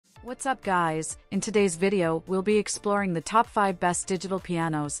What's up guys, in today's video we'll be exploring the top 5 best digital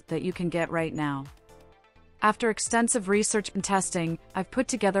pianos that you can get right now. After extensive research and testing, I've put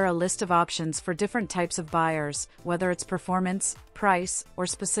together a list of options for different types of buyers, whether it's performance, price, or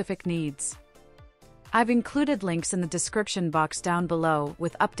specific needs. I've included links in the description box down below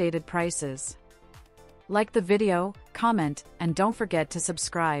with updated prices. Like the video, comment, and don't forget to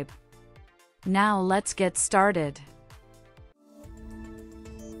subscribe. Now let's get started.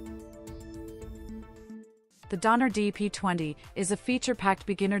 The Donner DP20 is a feature-packed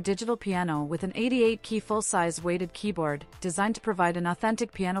beginner digital piano with an 88-key full-size weighted keyboard, designed to provide an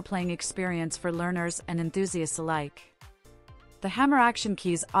authentic piano playing experience for learners and enthusiasts alike. The hammer action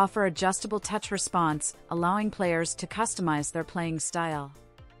keys offer adjustable touch response, allowing players to customize their playing style.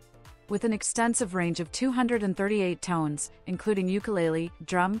 With an extensive range of 238 tones, including ukulele,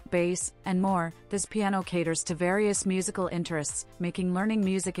 drum, bass, and more, this piano caters to various musical interests, making learning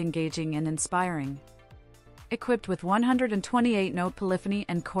music engaging and inspiring. Equipped with 128-note polyphony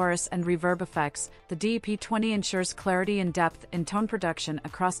and chorus and reverb effects, the DP20 ensures clarity and depth in tone production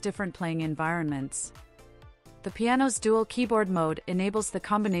across different playing environments. The piano's dual keyboard mode enables the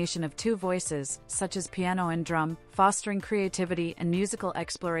combination of two voices, such as piano and drum, fostering creativity and musical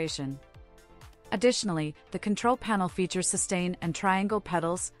exploration. Additionally, the control panel features sustain and triangle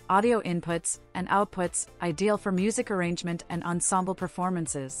pedals, audio inputs, and outputs, ideal for music arrangement and ensemble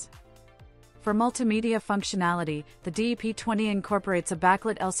performances. For multimedia functionality, the DP20 incorporates a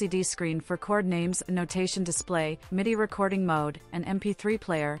backlit LCD screen for chord names and notation display, MIDI recording mode, an MP3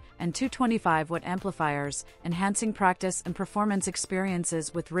 player, and two 25-watt amplifiers, enhancing practice and performance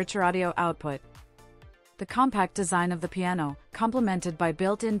experiences with richer audio output. The compact design of the piano, complemented by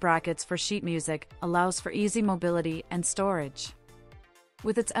built-in brackets for sheet music, allows for easy mobility and storage.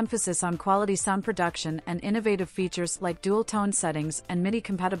 With its emphasis on quality sound production and innovative features like dual-tone settings and MIDI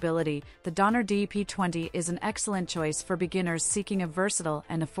compatibility, the Donner DP20 is an excellent choice for beginners seeking a versatile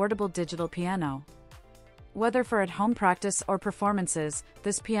and affordable digital piano. Whether for at-home practice or performances,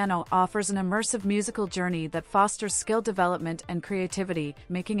 this piano offers an immersive musical journey that fosters skill development and creativity,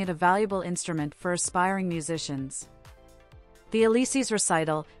 making it a valuable instrument for aspiring musicians. The Alesis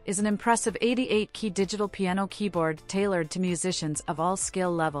Recital is an impressive 88-key digital piano keyboard tailored to musicians of all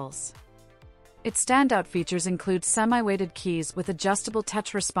skill levels. Its standout features include semi-weighted keys with adjustable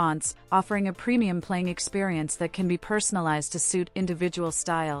touch response, offering a premium playing experience that can be personalized to suit individual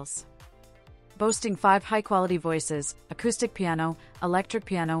styles. Boasting 5 high-quality voices, acoustic piano, electric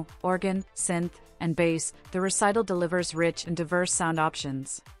piano, organ, synth, and bass, the Recital delivers rich and diverse sound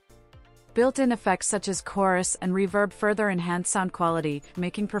options. Built-in effects such as chorus and reverb further enhance sound quality,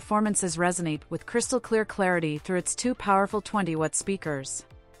 making performances resonate with crystal-clear clarity through its two powerful 20-watt speakers.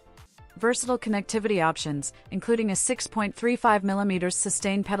 Versatile connectivity options, including a 6.35mm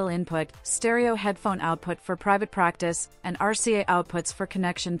sustain pedal input, stereo headphone output for private practice, and RCA outputs for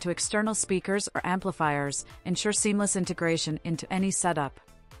connection to external speakers or amplifiers, ensure seamless integration into any setup.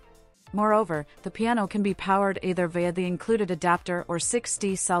 Moreover, the piano can be powered either via the included adapter or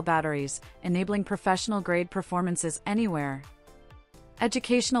 6D cell batteries, enabling professional-grade performances anywhere.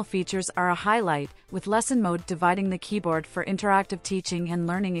 Educational features are a highlight, with lesson mode dividing the keyboard for interactive teaching and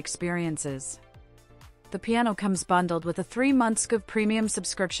learning experiences. The piano comes bundled with a 3-month SCUV premium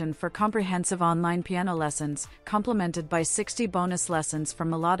subscription for comprehensive online piano lessons, complemented by 60 bonus lessons from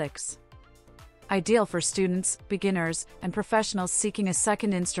Melodics. Ideal for students, beginners, and professionals seeking a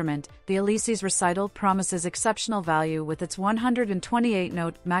second instrument, the Alesis Recital promises exceptional value with its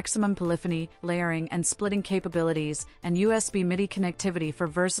 128-note maximum polyphony, layering and splitting capabilities, and USB MIDI connectivity for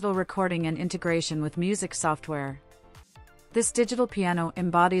versatile recording and integration with music software. This digital piano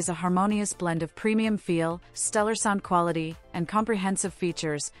embodies a harmonious blend of premium feel, stellar sound quality, and comprehensive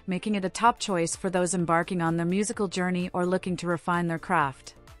features, making it a top choice for those embarking on their musical journey or looking to refine their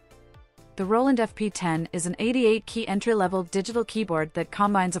craft. The Roland FP is an 88-key entry-level digital keyboard that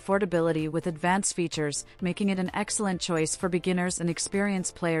combines affordability with advanced features, making it an excellent choice for beginners and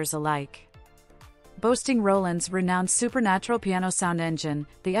experienced players alike. Boasting Roland's renowned supernatural piano sound engine,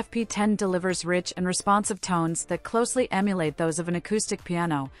 the FP delivers rich and responsive tones that closely emulate those of an acoustic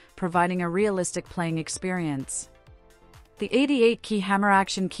piano, providing a realistic playing experience. The 88-key hammer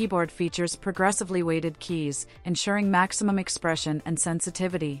action keyboard features progressively weighted keys, ensuring maximum expression and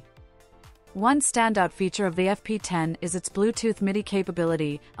sensitivity. One standout feature of the FP is its Bluetooth MIDI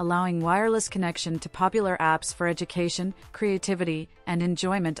capability, allowing wireless connection to popular apps for education, creativity, and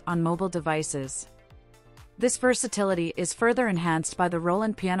enjoyment on mobile devices. This versatility is further enhanced by the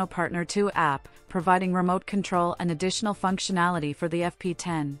Roland Piano Partner 2 app, providing remote control and additional functionality for the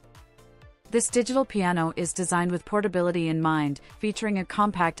FP. This digital piano is designed with portability in mind, featuring a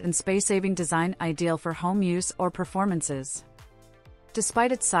compact and space-saving design ideal for home use or performances.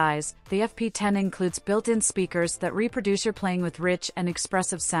 Despite its size, the FP10 includes built-in speakers that reproduce your playing with rich and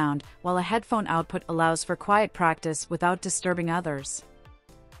expressive sound, while a headphone output allows for quiet practice without disturbing others.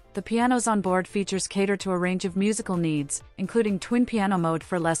 The pianos on board features cater to a range of musical needs, including twin piano mode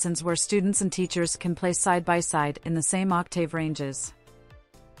for lessons where students and teachers can play side by side in the same octave ranges.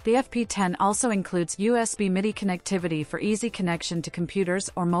 The FP10 also includes USB MIDI connectivity for easy connection to computers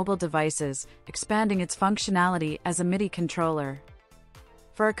or mobile devices, expanding its functionality as a MIDI controller.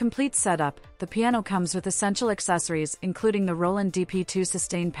 For a complete setup, the piano comes with essential accessories including the Roland DP2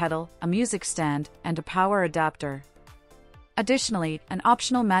 sustain pedal, a music stand, and a power adapter. Additionally, an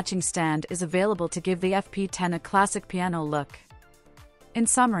optional matching stand is available to give the FP10 a classic piano look. In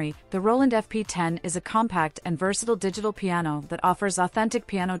summary, the Roland FP10 is a compact and versatile digital piano that offers authentic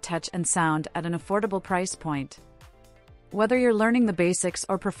piano touch and sound at an affordable price point. Whether you're learning the basics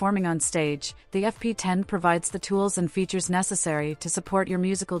or performing on stage, the FP10 provides the tools and features necessary to support your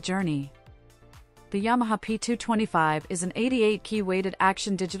musical journey. The Yamaha P225 is an 88-key weighted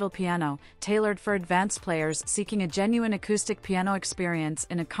action digital piano, tailored for advanced players seeking a genuine acoustic piano experience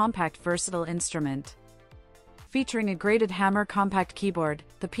in a compact, versatile instrument. Featuring a graded hammer compact keyboard,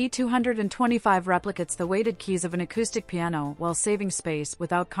 the P225 replicates the weighted keys of an acoustic piano while saving space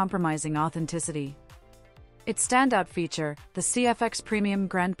without compromising authenticity. Its standout feature, the CFX Premium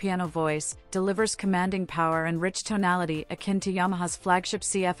Grand Piano Voice, delivers commanding power and rich tonality akin to Yamaha's flagship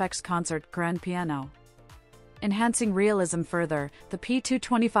CFX Concert Grand Piano. Enhancing realism further, the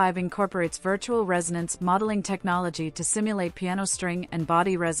P225 incorporates virtual resonance modeling technology to simulate piano string and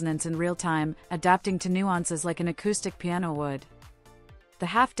body resonance in real time, adapting to nuances like an acoustic piano would. The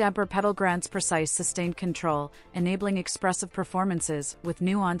half-damper pedal grants precise sustained control, enabling expressive performances with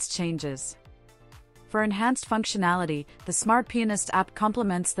nuanced changes. For enhanced functionality, the Smart Pianist app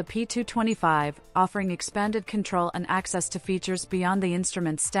complements the P225, offering expanded control and access to features beyond the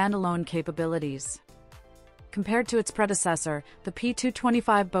instrument's standalone capabilities. Compared to its predecessor, the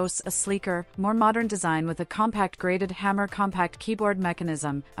P225 boasts a sleeker, more modern design with a compact graded hammer compact keyboard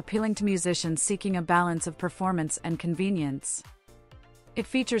mechanism, appealing to musicians seeking a balance of performance and convenience. It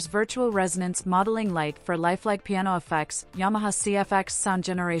features virtual resonance modeling light for lifelike piano effects, Yamaha CFX sound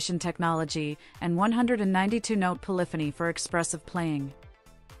generation technology, and 192-note polyphony for expressive playing.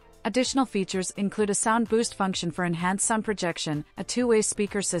 Additional features include a sound boost function for enhanced sound projection, a two-way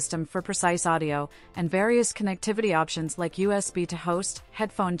speaker system for precise audio, and various connectivity options like USB to host,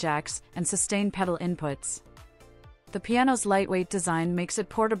 headphone jacks, and sustain pedal inputs. The piano's lightweight design makes it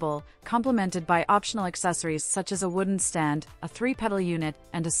portable, complemented by optional accessories such as a wooden stand, a 3-pedal unit,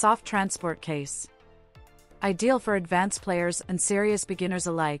 and a soft transport case. Ideal for advanced players and serious beginners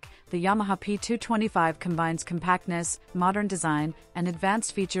alike, the Yamaha P225 combines compactness, modern design, and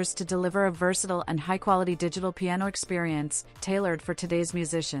advanced features to deliver a versatile and high-quality digital piano experience tailored for today's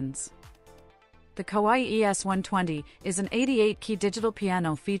musicians. The Kawai ES120 is an 88-key digital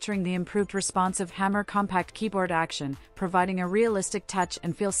piano featuring the improved responsive hammer compact keyboard action, providing a realistic touch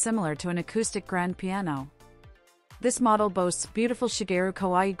and feel similar to an acoustic grand piano. This model boasts beautiful Shigeru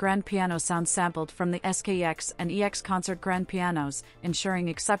Kawai grand piano sound sampled from the SKX and EX concert grand pianos, ensuring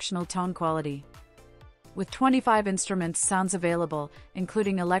exceptional tone quality. With 25 instruments sounds available,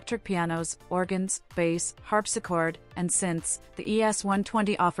 including electric pianos, organs, bass, harpsichord, and synths, the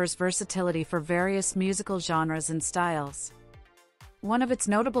ES120 offers versatility for various musical genres and styles. One of its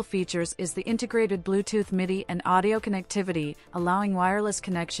notable features is the integrated Bluetooth MIDI and audio connectivity, allowing wireless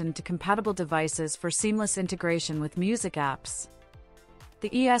connection to compatible devices for seamless integration with music apps. The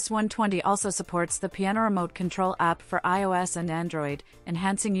ES120 also supports the Piano Remote Control app for iOS and Android,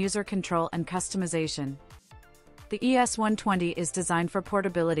 enhancing user control and customization. The ES120 is designed for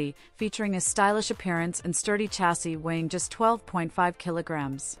portability, featuring a stylish appearance and sturdy chassis weighing just 12.5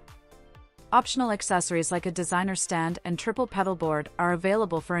 kilograms. Optional accessories like a designer stand and triple pedal board are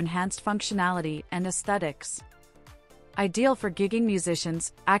available for enhanced functionality and aesthetics. Ideal for gigging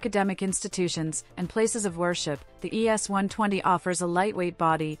musicians, academic institutions, and places of worship, the ES120 offers a lightweight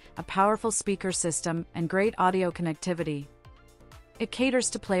body, a powerful speaker system, and great audio connectivity. It caters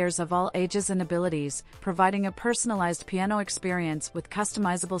to players of all ages and abilities, providing a personalized piano experience with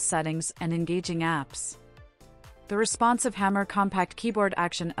customizable settings and engaging apps. The responsive hammer compact keyboard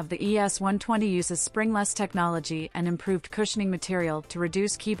action of the ES120 uses springless technology and improved cushioning material to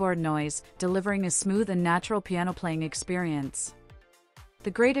reduce keyboard noise, delivering a smooth and natural piano playing experience.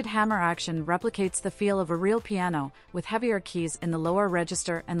 The graded hammer action replicates the feel of a real piano, with heavier keys in the lower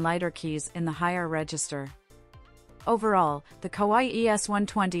register and lighter keys in the higher register. Overall, the Kawai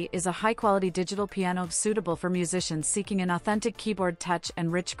ES120 is a high-quality digital piano suitable for musicians seeking an authentic keyboard touch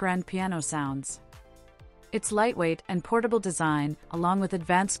and rich grand piano sounds. Its lightweight and portable design, along with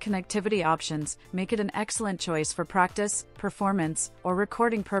advanced connectivity options, make it an excellent choice for practice, performance, or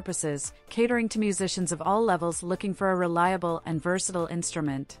recording purposes, catering to musicians of all levels looking for a reliable and versatile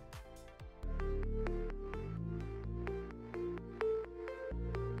instrument.